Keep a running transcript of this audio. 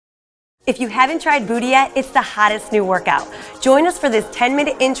If you haven't tried Buti yet, it's the hottest new workout. Join us for this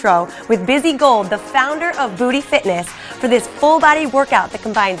 10-minute intro with Busy Gold, the founder of Buti Fitness, for this full-body workout that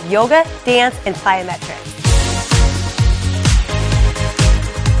combines yoga, dance, and plyometrics.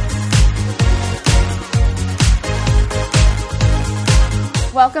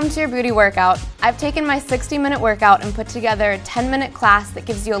 Welcome to your Buti workout. I've taken my 60-minute workout and put together a 10-minute class that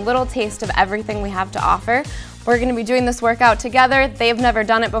gives you a little taste of everything we have to offer. We're going to be doing this workout together. They've never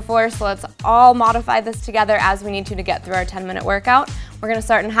done it before, so let's all modify this together as we need to get through our 10-minute workout. We're going to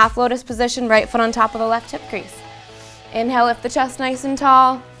start in half lotus position, right foot on top of the left hip crease. Inhale, lift the chest nice and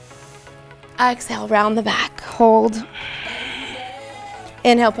tall. Exhale, round the back, hold.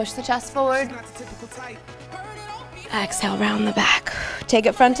 Inhale, push the chest forward. Exhale, round the back. Take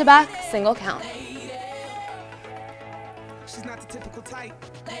it front to back, single count.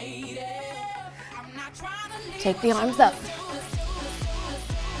 Take the arms up.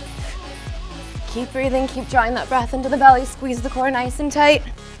 Keep breathing, keep drawing that breath into the belly. Squeeze the core nice and tight.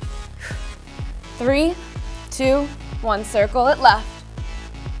 3, 2, 1, circle it left.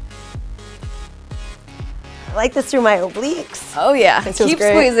 I like this through my obliques. Oh yeah, keep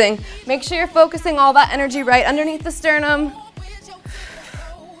great. Squeezing. Make sure you're focusing all that energy right underneath the sternum.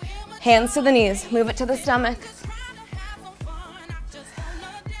 Hands to the knees, move it to the stomach.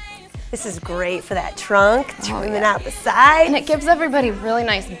 This is great for that trunk, trimming out the sides. And it gives everybody really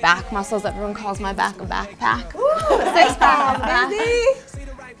nice back muscles. Everyone calls my back a backpack. Six pack on the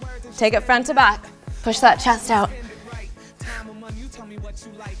back. Take it front to back. Push that chest out.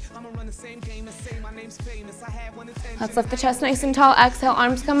 Let's lift the chest nice and tall. Exhale,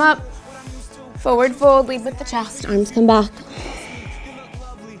 arms come up. Forward fold, lead with the chest. Arms come back.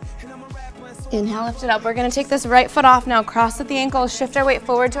 Inhale, lift it up. We're gonna take this right foot off now. Cross at the ankles, shift our weight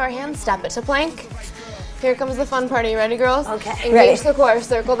forward to our hands, step it to plank. Here comes the fun part. Are you ready, girls? Okay. Engage the core,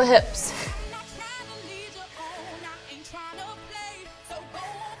 circle the hips.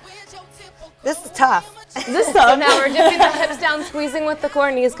 This is tough. This is tough. So now we're dipping the hips down, squeezing with the core,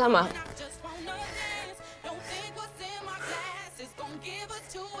 knees come up.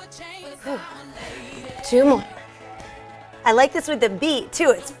 Two more. I like this with the beat too,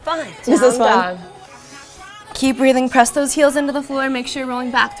 it's fun. This is fun. Keep breathing, press those heels into the floor, make sure you're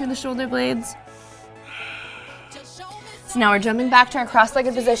rolling back through the shoulder blades. So now we're jumping back to our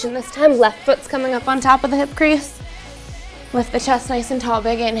cross-legged position. This time left foot's coming up on top of the hip crease. Lift the chest nice and tall,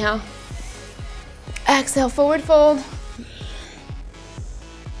 big inhale. Exhale, forward fold.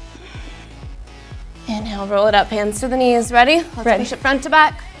 Inhale, roll it up, hands to the knees. Ready? Let's push it front to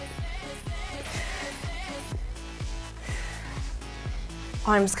back.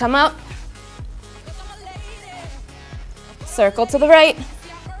 Arms come up. Circle to the right.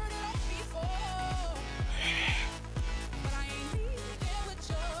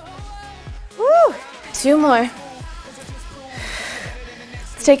 Woo! 2 more.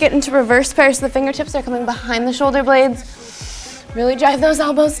 Let's take it into reverse prayer so the fingertips are coming behind the shoulder blades. Really drive those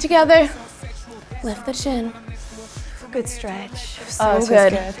elbows together. Lift the chin. Good stretch. So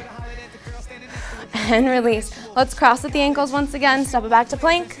good. And release. Let's cross at the ankles once again, step it back to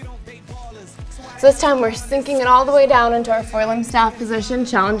plank. So this time we're sinking it all the way down into our forelimb staff position.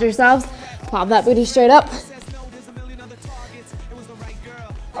 Challenge yourselves. Pop that booty straight up.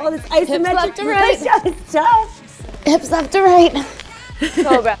 Oh, this isometric Hips left to right. is tough. Hips left to right.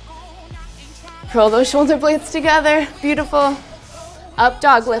 Cobra. Roll those shoulder blades together. Beautiful. Up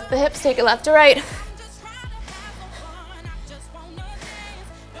dog, lift the hips, take it left to right.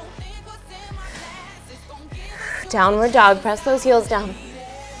 Downward dog, press those heels down.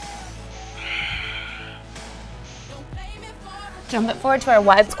 Jump it forward to our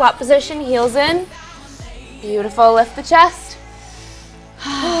wide squat position, heels in. Beautiful, lift the chest.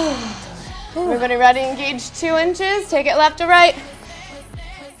 Everybody ready? Engage 2 inches, take it left to right.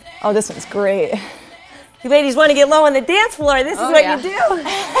 Oh, this one's great. You ladies want to get low on the dance floor, this is what you do.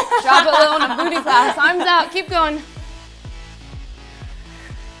 Drop it low in a booty class, arms out, keep going.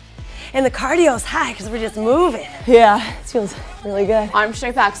 And the cardio's high because we're just moving. Yeah, it feels really good. Arms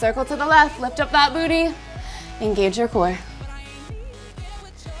straight back, circle to the left, lift up that booty. Engage your core.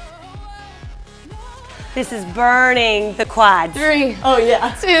 This is burning the quads. 3, Oh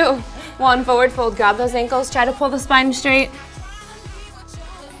yeah. 2, 1, forward fold. Grab those ankles, try to pull the spine straight.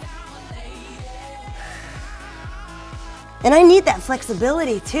 And I need that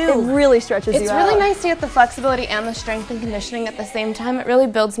flexibility too. It really stretches you out. It's really nice to get the flexibility and the strength and conditioning at the same time. It really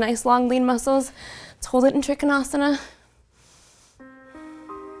builds nice, long, lean muscles. Let's hold it in Trikonasana.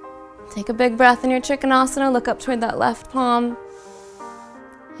 Take a big breath in your Trikonasana. Look up toward that left palm.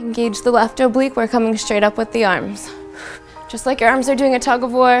 Engage the left oblique. We're coming straight up with the arms. Just like your arms are doing a tug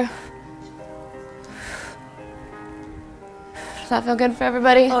of war. that feel good for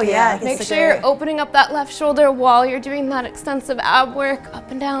everybody? Oh yeah. Make sure you're opening up that left shoulder while you're doing that extensive ab work, up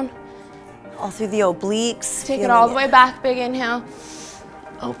and down. All through the obliques. Take it all the way back, big inhale.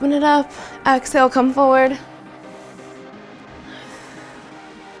 Open it up, exhale, come forward.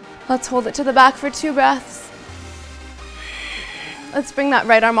 Let's hold it to the back for 2 breaths. Let's bring that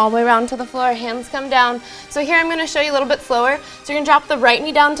right arm all the way around to the floor, hands come down. So here I'm gonna show you a little bit slower. So you're gonna drop the right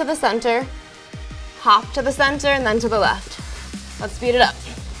knee down to the center, hop to the center, and then to the left. Let's speed it up.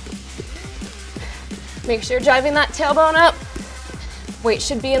 Make sure you're driving that tailbone up. Weight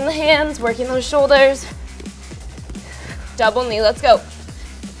should be in the hands, working those shoulders. Double knee, let's go.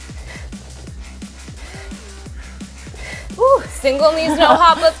 Ooh, single knees, no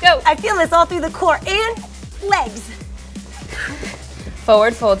hop, let's go. I feel this all through the core and legs.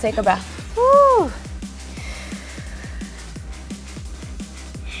 Forward fold, take a breath. Woo.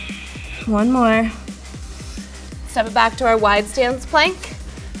 One more. Step it back to our wide stance plank.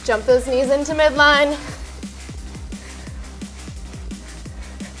 Jump those knees into midline.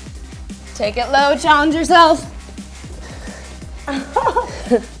 Take it low, challenge yourself. And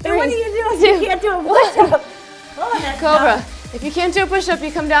what are you doing? You can't do a push-up. Oh, that's Cobra. tough. If you can't do a push-up,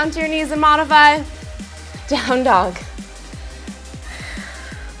 you come down to your knees and modify. Down dog.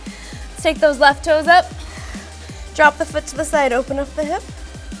 Let's take those left toes up. Drop the foot to the side, open up the hip.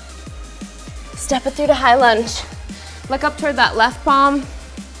 Step it through to high lunge. Look up toward that left palm.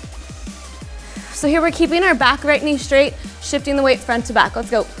 So here we're keeping our back right knee straight, shifting the weight front to back. Let's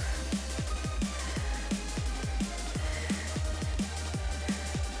go.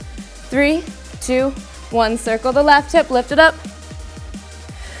 Three, 2, 1. Circle the left hip, lift it up.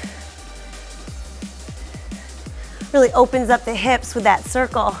 Really opens up the hips with that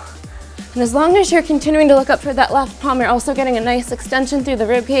circle. And as long as you're continuing to look up toward that left palm, you're also getting a nice extension through the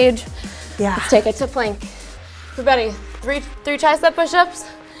rib cage. Yeah. Let's take it to plank. Everybody, three tricep push-ups.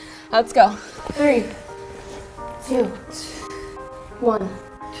 Let's go. 3, 2, 1.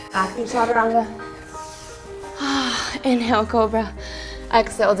 Active chaturanga. Inhale, cobra.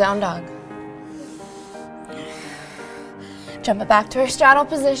 Exhale, down dog. Jump it back to our straddle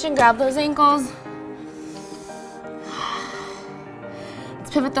position, grab those ankles.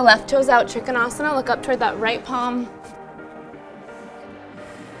 Let's pivot the left toes out, trikonasana, look up toward that right palm.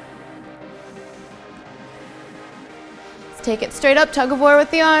 Let's take it straight up, tug of war with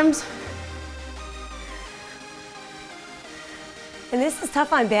the arms. And this is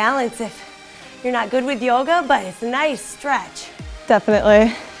tough on balance if you're not good with yoga, but it's a nice stretch.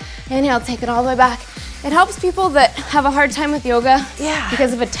 Definitely. Inhale, take it all the way back. It helps people that have a hard time with yoga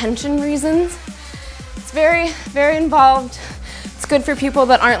because of attention reasons. It's very, very involved. It's good for people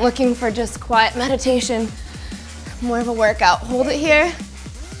that aren't looking for just quiet meditation, more of a workout. Hold it here.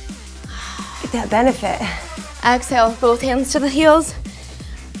 Get that benefit. Exhale, both hands to the heels.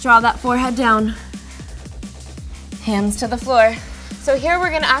 Draw that forehead down. Hands to the floor. So here we're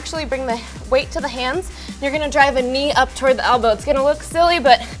gonna actually bring the weight to the hands. You're gonna drive a knee up toward the elbow. It's gonna look silly,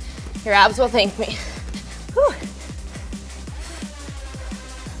 but your abs will thank me. Whew.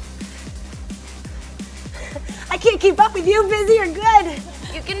 I can't keep up with you, Busy. You're good.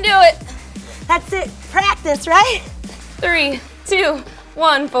 You can do it. That's it. Practice, right? 3, 2,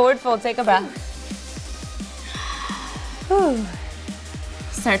 1. Forward fold. Take a breath. Whew.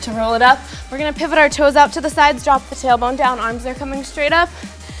 Start to roll it up. We're gonna pivot our toes out to the sides, drop the tailbone down, arms are coming straight up.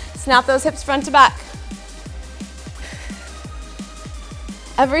 Snap those hips front to back.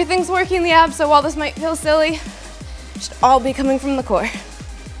 Everything's working the abs, so while this might feel silly, it should all be coming from the core.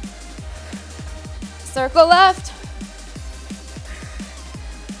 Circle left.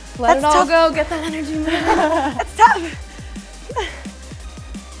 Let it all go, get that energy moving. That's tough.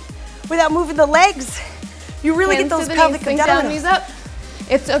 Without moving the legs, you really Hands get those to the pelvic knees, sink down, abdominals. knees up.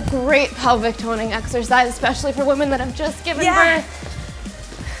 It's a great pelvic toning exercise, especially for women that have just given birth.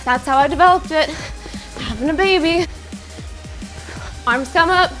 That's how I developed it, having a baby. Arms come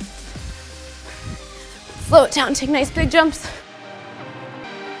up. Slow it down, take nice big jumps.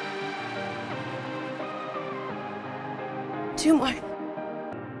 Two more.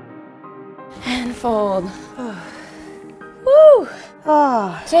 And fold. Woo!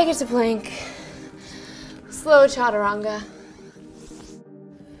 Oh. Take it to plank. Slow chaturanga.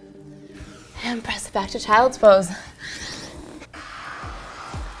 And press it back to child's pose.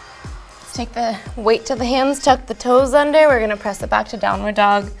 Let's take the weight to the hands, tuck the toes under. We're gonna press it back to downward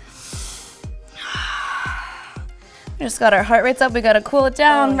dog. We just got our heart rates up. We gotta cool it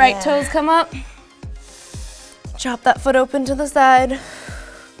down. Right toes come up. Drop that foot open to the side.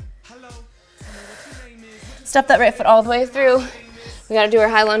 Step that right foot all the way through. We gotta do our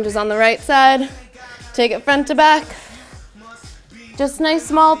high lunges on the right side. Take it front to back. Just nice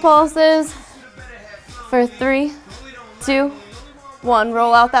small pulses for 3, 2, 1.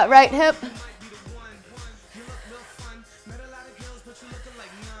 Roll out that right hip.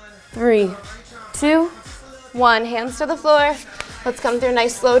 3, 2, 1. Hands to the floor. Let's come through a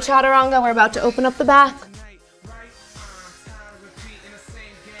nice slow chaturanga. We're about to open up the back.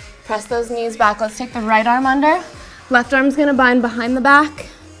 Press those knees back. Let's take the right arm under. Left arm's gonna bind behind the back.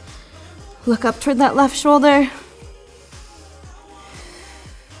 Look up toward that left shoulder.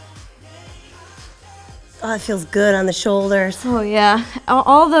 Oh, it feels good on the shoulders. Oh yeah,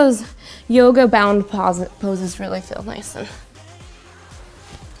 all those yoga bound poses really feel nice. And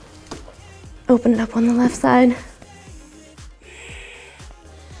open it up on the left side.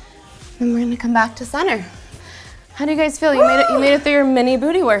 Then we're gonna come back to center. How do you guys feel? You made it through your mini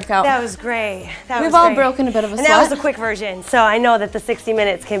booty workout. That was great. We've all broken a bit of a sweat. And that was the quick version, so I know that the 60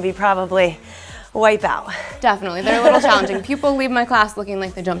 minutes can be probably a wipe out. Definitely, they're a little challenging. People leave my class looking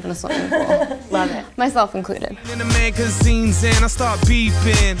like they jumped in a swimming pool. Love it. Myself included. In the magazines and I start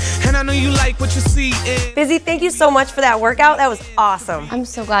beeping, and I know you like what you see. Busy, thank you so much for that workout. That was awesome. I'm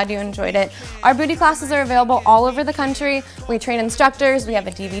so glad you enjoyed it. Our booty classes are available all over the country. We train instructors, we have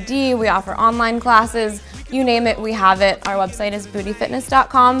a DVD, we offer online classes. You name it, we have it. Our website is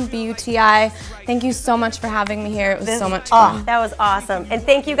butifitness.com, B-U-T-I. Thank you so much for having me here. It was so much fun. Oh, that was awesome. And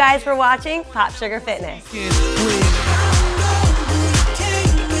thank you guys for watching FitSugar Fitness.